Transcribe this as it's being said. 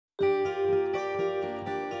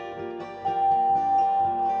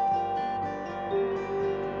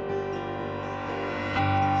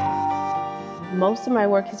Most of my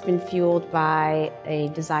work has been fueled by a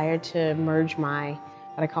desire to merge what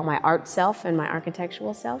I call my art self and my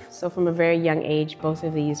architectural self. So from a very young age, both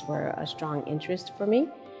of these were a strong interest for me.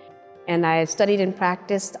 And I studied and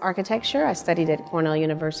practiced architecture. I studied at Cornell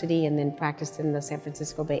University and then practiced in the San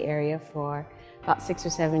Francisco Bay Area for about 6 or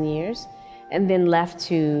 7 years, and then left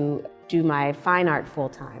to do my fine art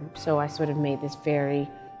full-time. So I sort of made this very,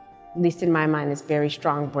 at least in my mind, this very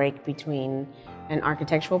strong break between an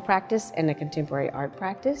architectural practice and a contemporary art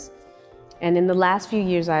practice. And in the last few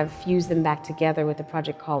years, I've fused them back together with a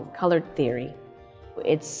project called Color Theory.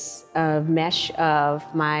 It's a mesh of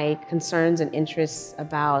my concerns and interests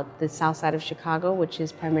about the south side of Chicago, which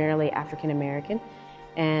is primarily African American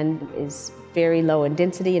and is very low in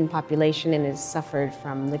density and population and has suffered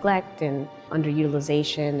from neglect and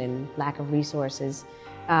underutilization and lack of resources.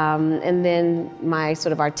 And then my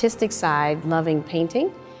sort of artistic side, loving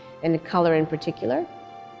painting and color in particular,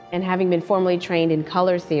 and having been formally trained in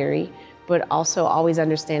color theory, but also always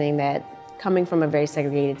understanding that coming from a very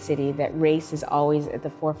segregated city, that race is always at the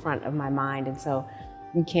forefront of my mind. And so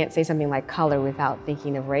you can't say something like color without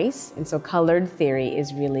thinking of race. And so colored theory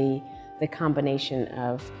is really the combination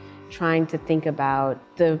of trying to think about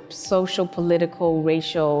the social, political,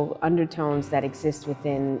 racial undertones that exist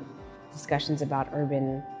within discussions about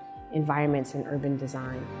urban environments and urban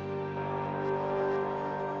design.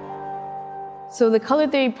 So the Color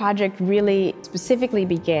Theory project really specifically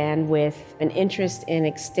began with an interest in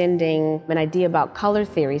extending an idea about color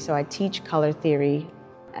theory. So I teach color theory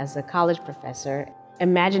as a college professor.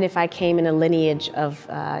 Imagine if I came in a lineage of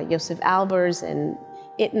Joseph Albers and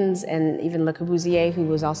Ittens and even Le Corbusier, who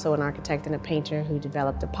was also an architect and a painter who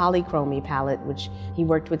developed a polychromy palette, which he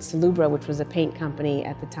worked with Salubra, which was a paint company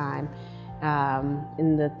at the time,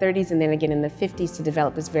 in the 30s and then again in the 50s to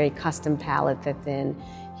develop this very custom palette that then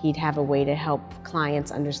he'd have a way to help clients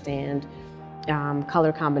understand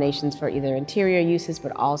color combinations for either interior uses,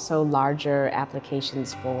 but also larger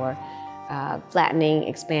applications for flattening,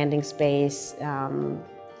 expanding space,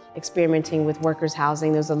 experimenting with workers'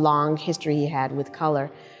 housing. There's a long history he had with color.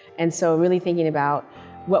 And so really thinking about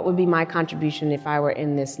what would be my contribution if I were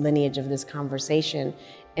in this lineage of this conversation,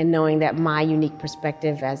 and knowing that my unique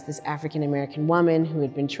perspective as this African-American woman who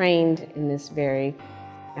had been trained in this very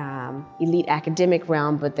elite academic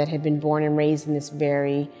realm, but that had been born and raised in this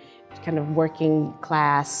very kind of working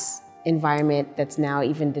class environment that's now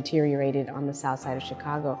even deteriorated on the south side of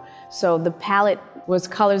Chicago. So the palette was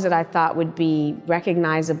colors that I thought would be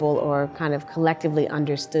recognizable or kind of collectively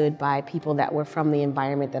understood by people that were from the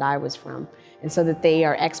environment that I was from. And so that they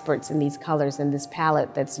are experts in these colors and this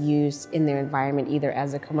palette that's used in their environment either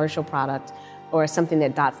as a commercial product or something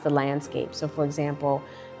that dots the landscape. So for example,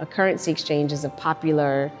 a currency exchange is a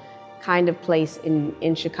popular kind of place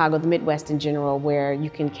in Chicago, the Midwest in general, where you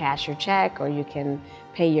can cash your check or you can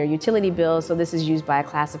pay your utility bills. So this is used by a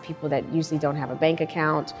class of people that usually don't have a bank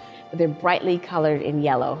account, but they're brightly colored in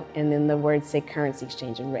yellow, and then the words say currency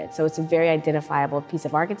exchange in red. So it's a very identifiable piece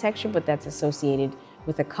of architecture, but that's associated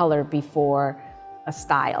with a color before a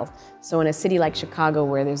style. So in a city like Chicago,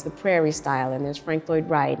 where there's the Prairie style, and there's Frank Lloyd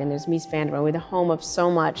Wright, and there's Mies van der Rohe, we're the home of so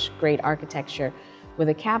much great architecture with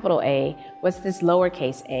a capital A, what's this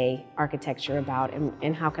lowercase a architecture about,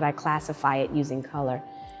 and how could I classify it using color?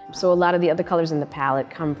 So a lot of the other colors in the palette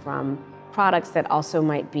come from products that also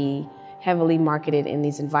might be heavily marketed in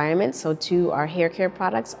these environments. So two are hair care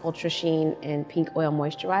products, Ultra Sheen and Pink Oil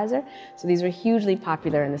Moisturizer. So these were hugely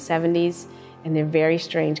popular in the 70s, and they're very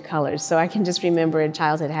strange colors. So I can just remember in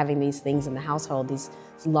childhood having these things in the household, this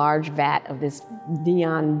large vat of this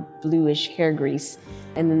neon bluish hair grease.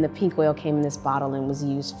 And then the pink oil came in this bottle and was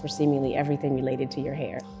used for seemingly everything related to your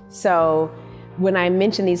hair. So when I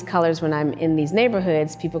mention these colors when I'm in these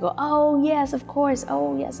neighborhoods, people go, oh yes, of course,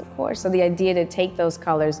 oh yes, of course. So the idea to take those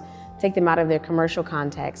colors, take them out of their commercial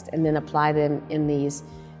context and then apply them in these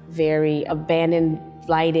very abandoned,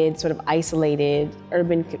 blighted, sort of isolated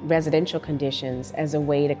urban residential conditions as a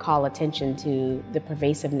way to call attention to the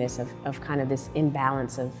pervasiveness of kind of this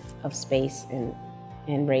imbalance of space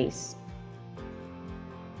and race.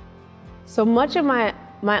 So much of my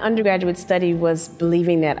undergraduate study was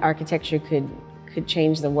believing that architecture could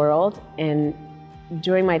change the world. And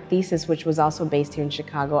during my thesis, which was also based here in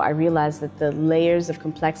Chicago, I realized that the layers of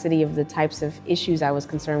complexity of the types of issues I was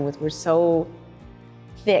concerned with were so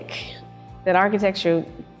thick that architecture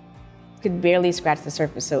could barely scratch the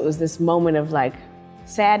surface. So it was this moment of like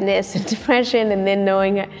sadness and depression, and then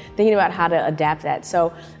thinking about how to adapt that.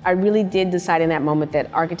 So I really did decide in that moment that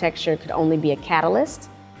architecture could only be a catalyst,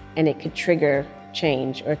 and it could trigger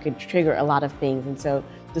change, or it could trigger a lot of things. And so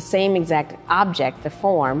the same exact object, the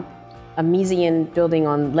form, a Miesian building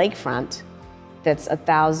on lakefront, that's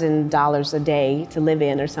 $1,000 a day to live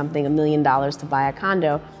in or something, $1 million to buy a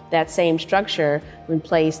condo. That same structure, when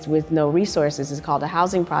placed with no resources, is called a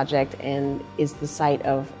housing project and is the site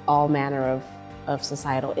of all manner of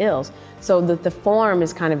societal ills. So the form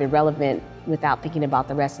is kind of irrelevant without thinking about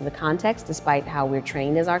the rest of the context, despite how we're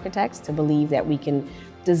trained as architects to believe that we can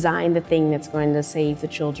design the thing that's going to save the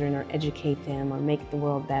children or educate them or make the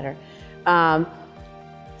world better.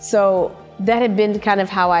 So that had been kind of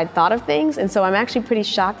how I'd thought of things. And so I'm actually pretty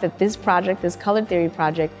shocked that this project, this color theory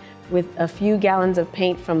project, with a few gallons of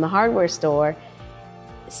paint from the hardware store,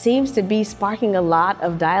 seems to be sparking a lot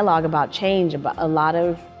of dialogue about change, about a lot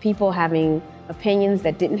of people having opinions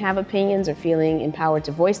that didn't have opinions or feeling empowered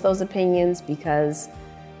to voice those opinions because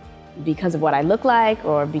of what I look like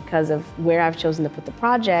or because of where I've chosen to put the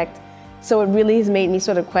project. So it really has made me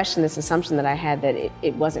sort of question this assumption that I had that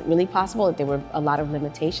it wasn't really possible, that there were a lot of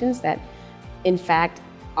limitations, that in fact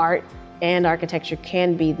art and architecture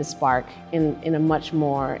can be the spark in a much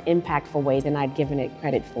more impactful way than I'd given it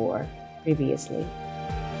credit for previously.